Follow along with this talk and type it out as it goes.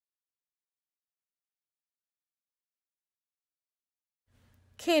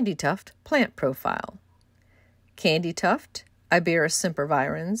Candytuft plant profile. Candytuft, Iberis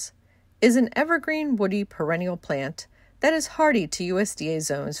sempervirens, is an evergreen woody perennial plant that is hardy to USDA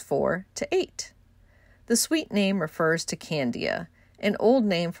zones 4 to 8. The sweet name refers to Candia, an old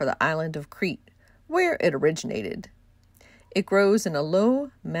name for the island of Crete, where it originated. It grows in a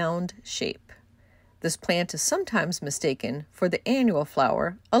low mound shape. This plant is sometimes mistaken for the annual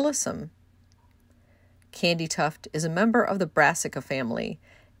flower Alyssum. Candytuft is a member of the Brassica family,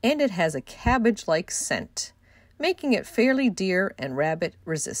 and it has a cabbage-like scent, making it fairly deer and rabbit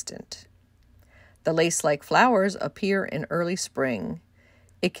resistant. The lace-like flowers appear in early spring.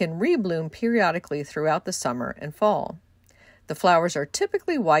 It can rebloom periodically throughout the summer and fall. The flowers are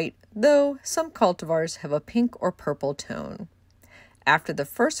typically white, though some cultivars have a pink or purple tone. After the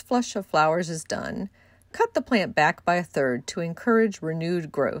first flush of flowers is done, cut the plant back by a third to encourage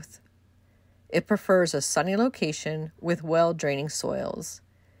renewed growth. It prefers a sunny location with well-draining soils.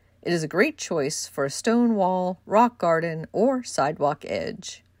 It is a great choice for a stone wall, rock garden, or sidewalk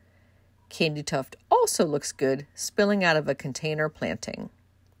edge. Candytuft also looks good spilling out of a container planting.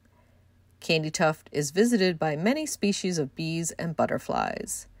 Candytuft is visited by many species of bees and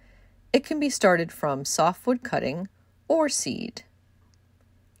butterflies. It can be started from softwood cutting or seed.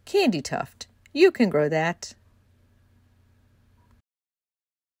 Candytuft, you can grow that.